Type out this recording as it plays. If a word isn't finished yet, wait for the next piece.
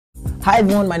Hi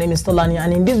everyone, my name is Tolani,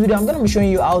 and in this video I'm going to be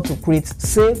showing you how to create,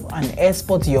 save and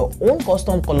export your own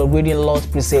custom color grading LUTs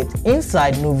preset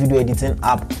inside Nodevideoediting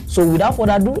app. So without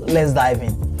further ado, let's dive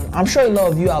in. I'm sure a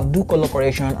lot of you have do color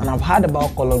correction and have heard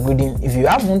about color grading. If you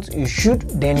haven't, you should,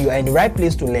 then you are in the right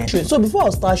place to learn. So before I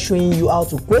start showing you how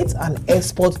to create and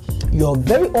export your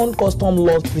very own custom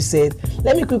LUTs preset,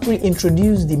 let me quickly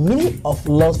introduce the meaning of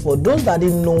LUT for those that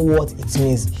didn't know what it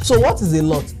means. So what is a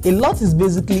LUT? A LUT is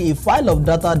basically a file of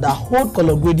data that hold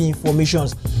color grading information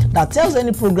that tells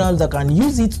any programs that can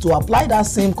use it to apply that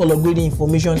same color grading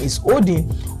information is holding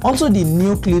onto the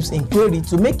new clips in query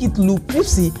to make it look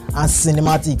CRIPSY and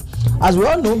cinematic. As we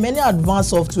all know, many advanced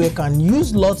software can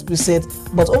use LUTs preset,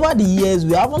 but over the years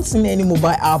we haven't seen any mobile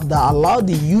app that allow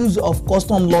the use of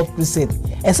custom LUTs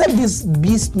preset, except this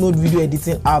beast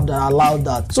Nodevideoediting app that allowed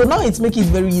that. So now it makes it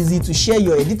very easy to share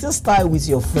your editing style with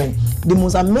your friend. The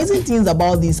most amazing things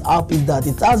about this app is that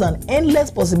it has an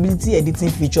endless possibility editing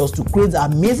features to create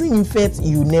amazing effects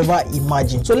you never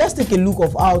imagined. So let's take a look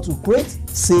of how to create,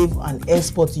 save and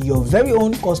export your very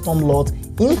own custom LUT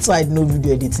inside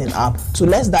Nodevideoediting app. So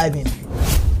let's dive in.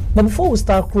 But before we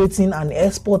start creating and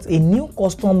export a new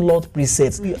custom LUT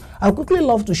preset, I quickly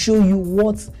love to show you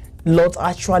what LUT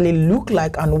actually look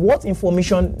like and what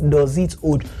information does it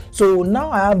hold. So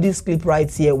now I have this clip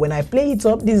right here. When I play it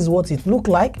up, this is what it look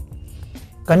like.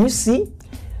 Can you see?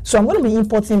 So I'm going to be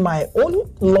importing my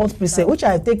own LUT preset, which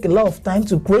I take a lot of time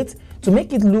to create to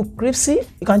make it look CRIPSY.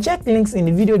 You can check links in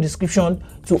the video description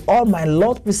to all my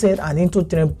LUT preset and intro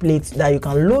templates that you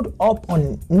can load up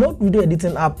on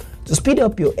Nodevideoediting app to speed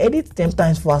up your edit 10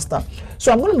 times faster.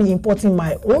 So I'm going to be importing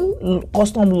my own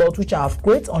custom LUT which I have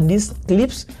created on these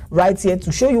clips right here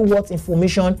to show you what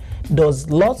information does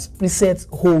LUT preset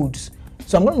holds.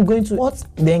 So I'm going to import,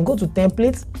 then go to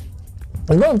templates.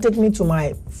 It's going to take me to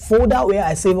my folder where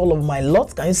I save all of my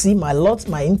LUTs. Can you see my LUTs,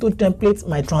 my intro template,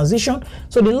 my transition?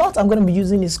 So the LUT I'm going to be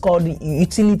using is called the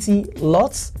utility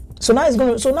LUTs. So now it's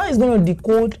going to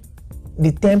decode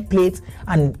the template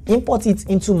and import it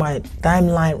into my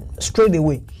timeline straight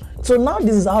away. So now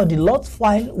this is how the LUT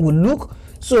file will look.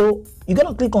 So you're going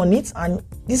to click on it, and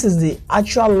this is the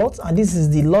actual LUT and this is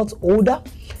the LUT holder.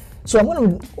 So I'm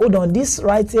going to hold on this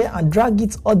right here and drag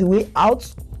it all the way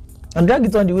out. And drag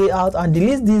it on the way out and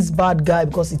delete this bad guy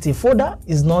because it's a folder,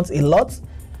 it's not a LUT.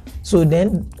 So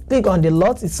then click on the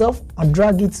LUT itself and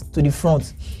drag it to the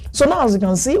front. So now as you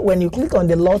can see, when you click on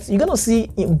the LUT, you're going to see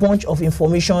a bunch of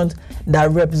information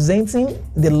that representing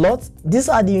the LUT. These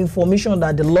are the information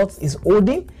that the LUT is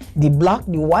holding: the black,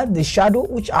 the white, the shadow,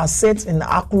 which are set in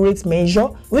accurate measure,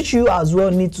 which you as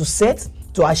well need to set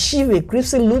to achieve a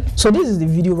CRIPSY look. So this is the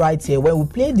video right here. When we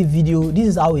play the video, this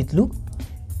is how it looks.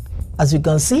 As you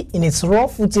can see in its raw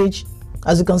footage,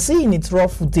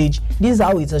 this is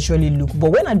how it actually looks.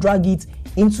 But when I drag it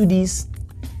into this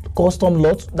custom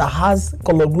LUT that has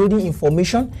color grading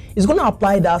information, it's going to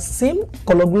apply that same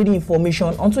color grading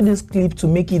information onto this clip to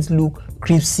make it look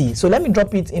CRIPSY. So let me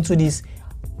drop it into this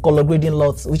color grading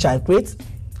LUT which I create.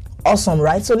 Awesome,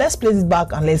 right? So let's place it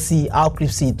back and let's see how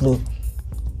CRIPSY it looks.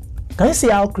 Can you see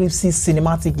how CRIPSY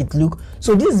cinematic it look?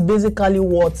 So this is basically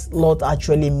what LUT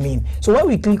actually mean. So when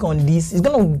we click on this, it's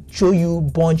going to show you a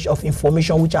bunch of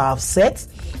information which I have set,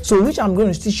 so which I'm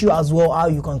going to teach you as well how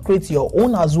you can create your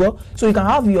own as well. So you can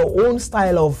have your own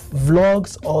style of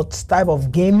vlogs or type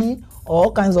of gaming,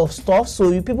 all kinds of stuff,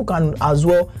 so you people can as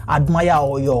well admire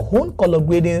or your own color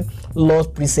grading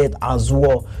LUT preset as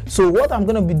well. So what I'm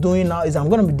going to be doing now is I'm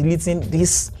going to be deleting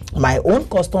this my own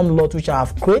custom LUT which I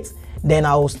have created. Then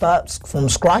I will start from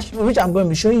scratch, which I'm going to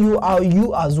be showing you how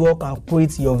you as well can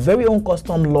create your very own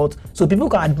custom LUT so people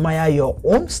can admire your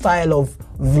own style of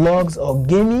vlogs or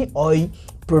gaming or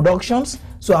productions.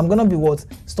 So I'm going to be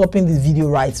stopping this video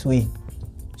right away.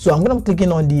 So I'm going to be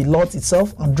clicking on the LUT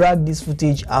itself and drag this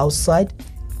footage outside.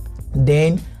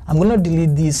 Then I'm going to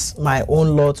delete this my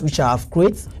own LUT which I have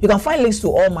created. You can find links to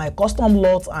all my custom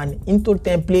LUTs and intro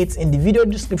templates in the video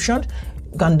description.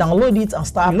 You can download it and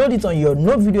start load it on your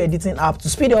Nodevideoediting app to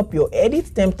speed up your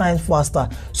edit 10 times faster.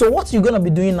 So what you're going to be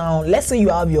doing now, let's say you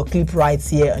have your clip right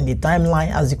here in the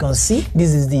timeline. As you can see,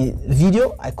 this is the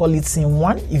video. I call it scene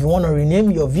 1. If you want to rename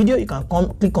your video, you can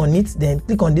click on it, then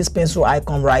click on this pencil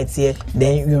icon right here,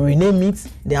 then you rename it.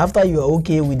 Then after you are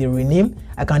okay with the rename,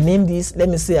 I can name this, let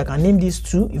me say I can name this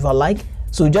 2 if I like.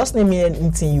 So just name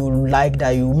anything you like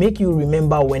that will make you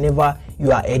remember whenever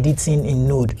you are editing in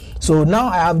Node. So now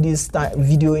I have this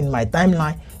video in my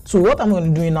timeline. So what I'm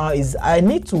going to do now is I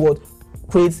need to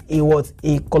create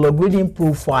a color grading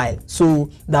profile so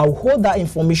that will hold that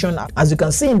information. As you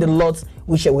can see in the LUT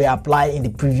which we apply in the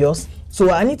previous, So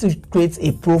I need to create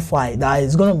a profile that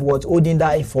is going to be what holding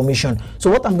that information. So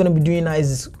what I'm going to be doing now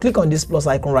is click on this plus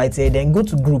icon right here, then go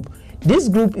to group. This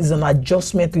group is an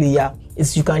adjustment layer.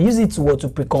 You can use it to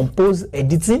pre-compose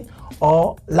editing,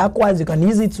 or likewise you can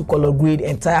use it to color grade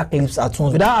entire clips at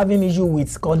once without having issue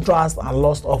with contrast and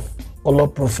loss of color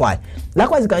profile.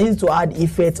 Likewise, you can use it to add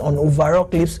effects on overall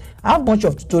clips. I have a bunch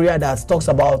of tutorial that talks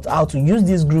about how to use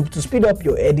this group to speed up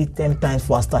your edit 10 times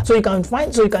faster. So you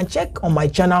can check on my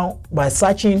channel by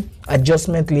searching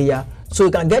adjustment layer. So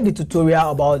you can get the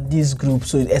tutorial about this group,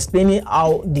 so explaining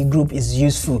how the group is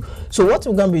useful. So what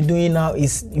we're going to be doing now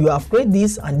is you have created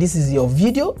this, and this is your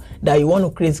video that you want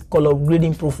to create color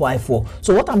grading profile for.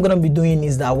 So what I'm going to be doing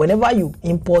is that whenever you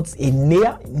import a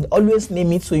layer, always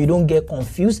name it so you don't get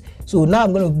confused. So now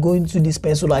I'm going to go into this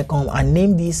pencil icon and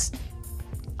name this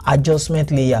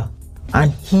adjustment layer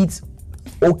and hit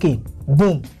OK.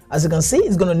 Boom. As you can see,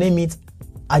 it's going to name it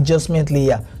adjustment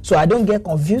layer, so I don't get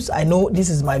confused. I know this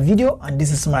is my video and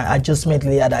this is my adjustment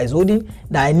layer that is holding,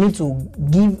 that I need to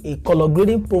give a color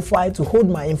grading profile to hold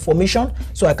my information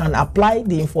so I can apply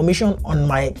the information on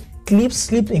my clip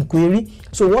inquiry.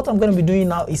 So what I'm going to be doing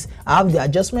now is I have the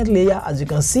adjustment layer, as you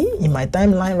can see in my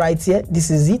timeline right here.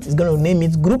 This is it. It's going to name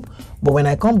it group, but when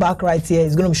I come back right here,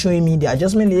 it's going to be showing me the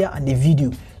adjustment layer and the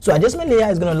video. So adjustment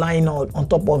layer is going to line out on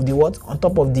top of the on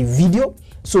top of the video.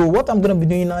 So what I'm going to be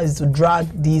doing now is to drag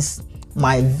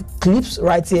my clips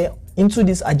right here into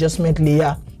this adjustment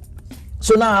layer.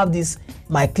 So now I have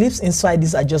my clips inside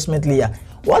this adjustment layer.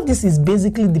 What this is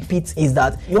basically depicts is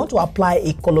that you want to apply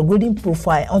a color grading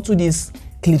profile onto these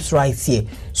clips right here.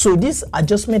 So this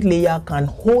adjustment layer can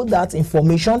hold that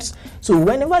information. So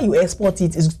whenever you export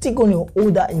it, it's still going to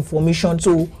hold that information.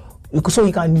 So you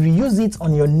can reuse it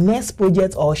on your next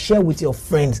project or share with your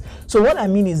friends. So what I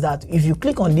mean is that if you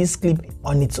click on this clip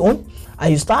on its own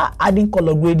and you start adding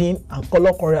color grading and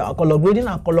color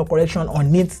correction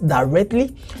on it directly,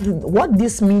 what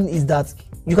this means is that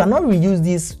you cannot reuse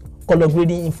this color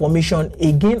grading information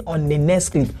again on the next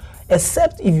clip,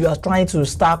 except if you are trying to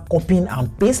start copying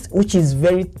and paste, which is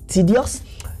very tedious.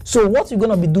 So what you're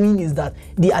going to be doing is that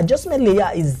the adjustment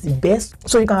layer is the best,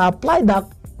 so you can apply that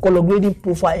color grading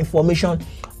profile information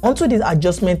onto this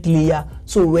adjustment layer.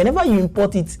 So whenever you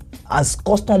import it as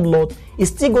custom LUT,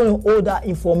 it's still going to hold that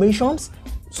information.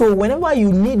 So whenever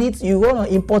you need it, you're going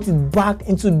to import it back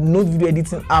into the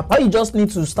Nodevideoediting app. All you just need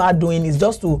to start doing is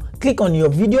just to click on your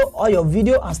video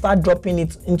and start dropping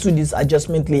it into this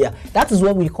adjustment layer. That is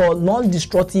what we call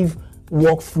non-destructive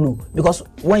workflow, because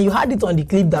when you add it on the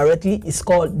clip directly, it's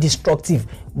called destructive,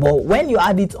 but when you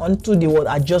add it onto the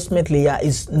adjustment layer,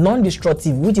 is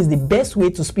non-destructive, which is the best way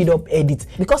to speed up edit,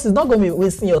 because it's not going to be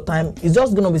wasting your time. It's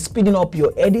just going to be speeding up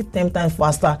your edit 10 times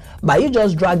faster by you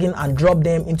just dragging and drop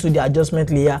them into the adjustment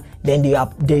layer. Then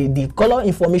the color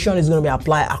information is going to be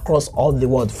applied across all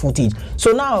the footage.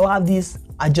 So now I have this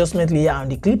adjustment layer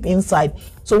and the clip inside.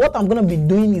 So what I'm going to be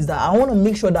doing is that I want to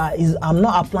make sure that I'm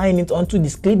not applying it onto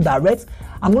this clip direct.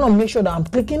 I'm going to make sure that I'm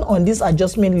clicking on this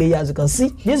adjustment layer. As you can see,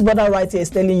 this button right here is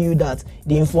telling you that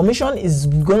the information is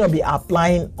going to be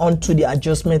applying onto the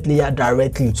adjustment layer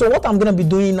directly. So what I'm going to be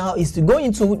doing now is to go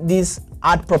into this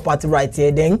add property right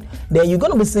here. Then you're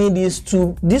going to be seeing these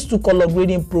two color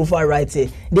grading profile right here.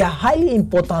 They are highly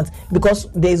important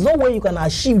because there is no way you can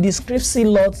achieve this CRIPSY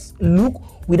LUTS look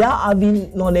without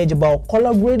having knowledge about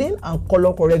color grading and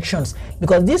color corrections,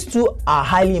 because these two are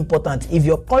highly important. If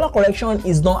your color correction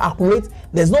is not accurate,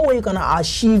 there's no way you can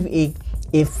achieve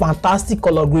a fantastic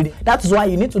color grading. That's why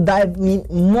you need to dive in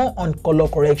more on color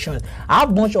corrections. I have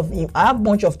a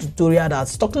bunch of tutorial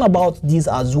that's talking about this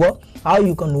as well. How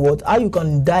you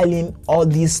can dial in all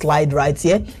these slides right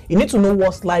here. You need to know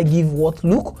what slide give what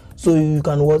look, so you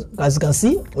can as you can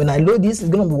see, when I load this, it's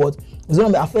gonna be it's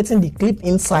going to be affecting the clip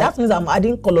inside. That means I'm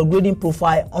adding color grading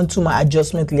profile onto my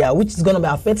adjustment layer, which is going to be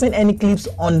affecting any clips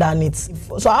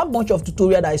underneath. So I have a bunch of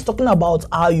tutorial that is talking about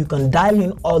how you can dial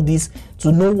in all this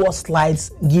to know what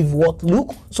slides give what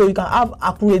look, so you can have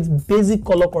accurate basic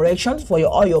color corrections for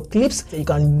all your clips. You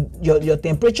can your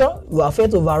temperature will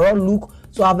affect overall look.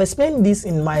 So I've explained this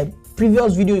in my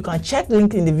previous video. You can check the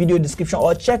link in the video description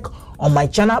or check on my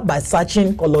channel by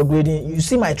searching color grading. You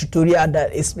see my tutorial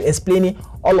that is explaining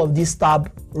all of this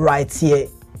tab right here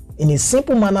in a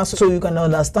simple manner, so you can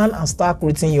understand and start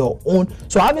creating your own.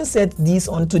 So having set this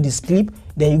onto this clip,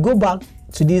 then you go back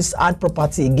to this add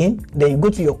property again, then you go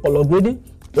to your color grading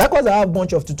Likewise, I have a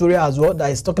bunch of tutorials as well that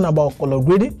is talking about color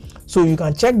grading, so you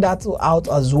can check that out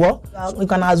as well. You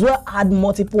can as well add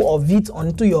multiple of it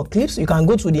onto your clips. You can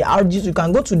go to the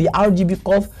RGB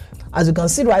curve. As you can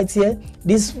see right here,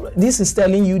 this is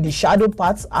telling you the shadow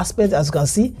part aspect. As you can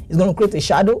see, it's going to create a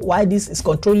shadow, while this is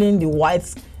controlling the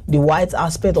white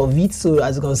aspect of it. So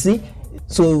as you can see,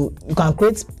 so you can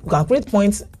create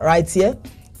points right here.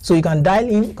 So you can dial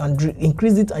in, you can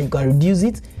increase it, and you can reduce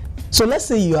it. So let's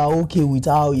say you are okay with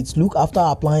how it looks after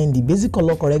applying the basic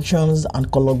color corrections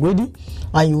and color grading,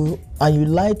 and you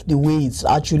like the way it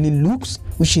actually looks,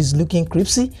 which is looking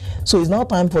CRIPSY. So it's now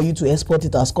time for you to export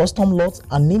it as custom LUTs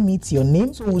and name it your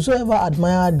name. So whosoever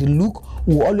admire the look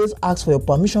will always ask for your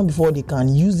permission before they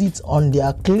can use it on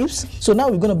their clips. So now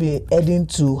we're going to be heading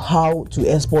to how to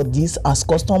export this as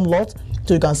custom LUT.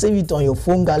 So you can save it on your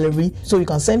phone gallery, so you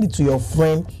can send it to your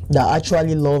friend that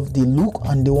actually love the look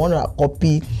and they want to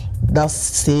copy that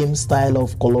same style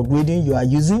of color grading you are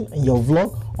using in your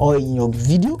vlog or in your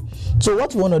video. So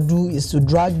what you want to do is to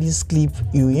drag this clip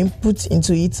you input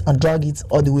into it and drag it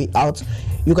all the way out.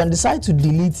 You can decide to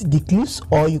delete the clips,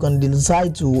 or you can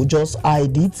decide to just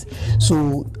hide it.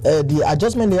 So the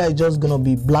adjustment layer is just gonna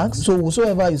be blank. So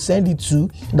whosoever you send it to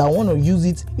that want to use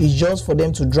it, is just for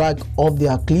them to drag off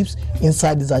their clips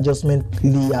inside this adjustment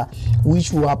layer,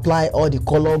 which will apply all the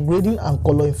color grading and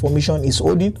color information is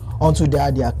holding onto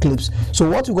their clips. So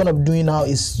what we're gonna be doing now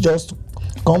is just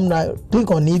come now, click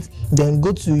on it, then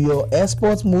go to your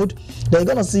export mode. Then you're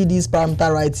gonna see this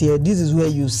parameter right here. This is where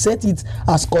you set it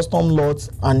as custom LUT,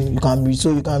 and you can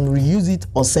reuse it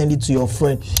or send it to your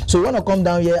friend. So you want to come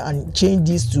down here and change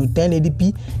this to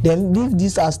 1080p, then leave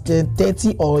this as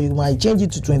 30, or you might change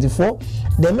it to 24.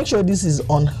 Then make sure this is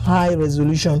on high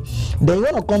resolution. Then you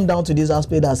want to come down to this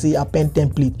aspect that say append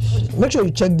template. Make sure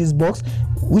you check this box,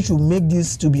 which will make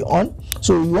this to be on.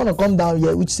 So you want to come down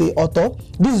here, which say author.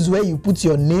 This is where you put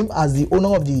your name as the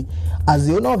owner of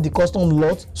the custom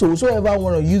LUT. So whosoever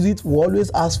want to use it will always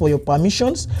ask for your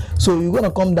permissions. So you're going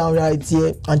to come down right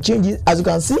here and change it. As you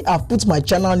can see, I've put my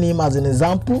channel name as an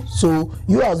example, so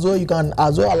you as well, you can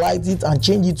as well highlight it and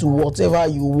change it to whatever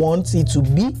you want it to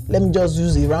be. Let me just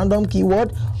use a random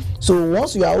keyword. So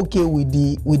once you are okay with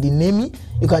the naming,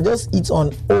 you can just hit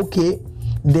on OK.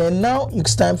 Then now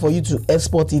it's time for you to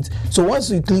export it. So once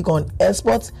you click on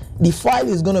export, the file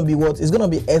is going to be what? It's going to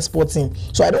be exporting.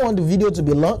 So I don't want the video to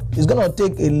be long. It's going to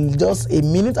take just a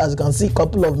minute, as you can see, a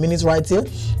couple of minutes right here,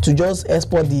 to just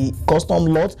export the custom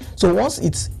LUT. So once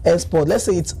it's export, let's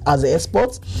say it's as an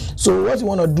export. So what you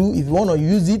want to do, if you want to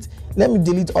use it, let me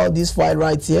delete all this file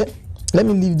right here. Let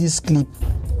me leave this clip.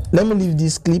 Let me leave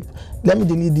this clip. Let me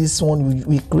delete this one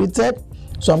we created.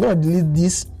 So I'm going to delete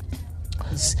this.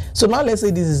 So now let's say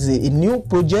this is a new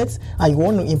project and you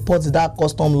want to import that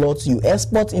custom LUT. You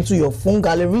export into your phone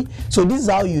gallery. So this is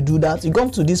how you do that. You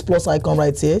come to this plus icon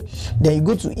right here, then you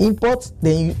go to import,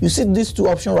 then you see these two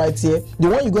options right here. The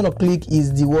one you're going to click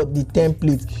is the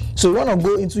template. So you want to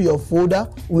go into your folder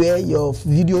where your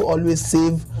video always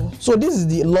save. So this is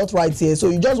the LUT right here. So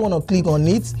you just want to click on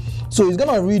it. So it's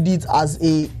gonna read it as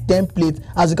a template.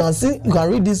 As you can see, you can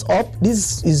read this up.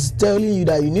 This is telling you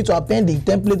that you need to append the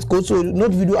template code so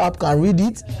Nodevideo app can read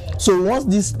it. So once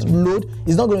this load,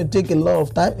 it's not going to take a lot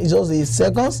of time. It's just a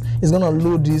seconds. It's gonna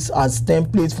load this as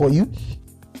template for you.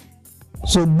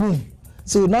 So boom.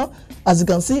 So now, as you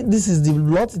can see, this is the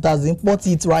LUT. It has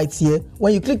imported it right here.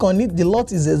 When you click on it, the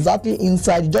LUT is exactly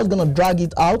inside. You're just gonna drag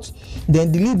it out,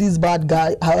 then delete this bad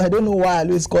guy. I don't know why I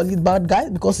always call it bad guy,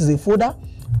 because it's a folder.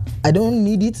 I don't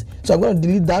need it, so I'm going to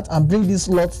delete that and bring this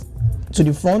LUT to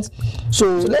the front.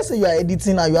 So let's say you are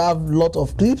editing and you have a lot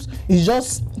of clips. It's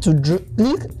just to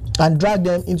click and drag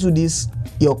them into this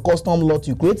your custom LUT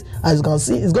you create. As you can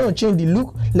see, it's going to change the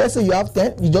look. Let's say you have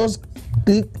 10, you just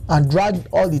click and drag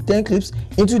all the 10 clips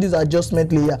into this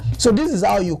adjustment layer. So this is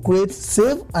how you create,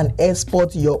 save and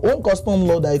export your own custom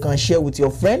LUT that you can share with your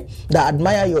friend that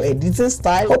admire your editing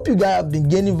style. Hope you guys have been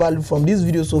gaining value from this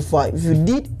video so far. If you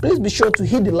did, please be sure to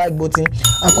hit the like button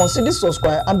and consider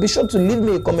subscribe, and be sure to leave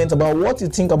me a comment about what you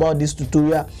think about this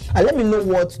tutorial, and let me know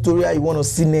what tutorial you want to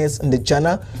see next in the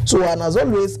channel. So, and as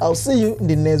always, I'll see you in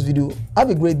the next video.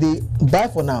 Have a great day. Bye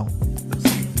for now.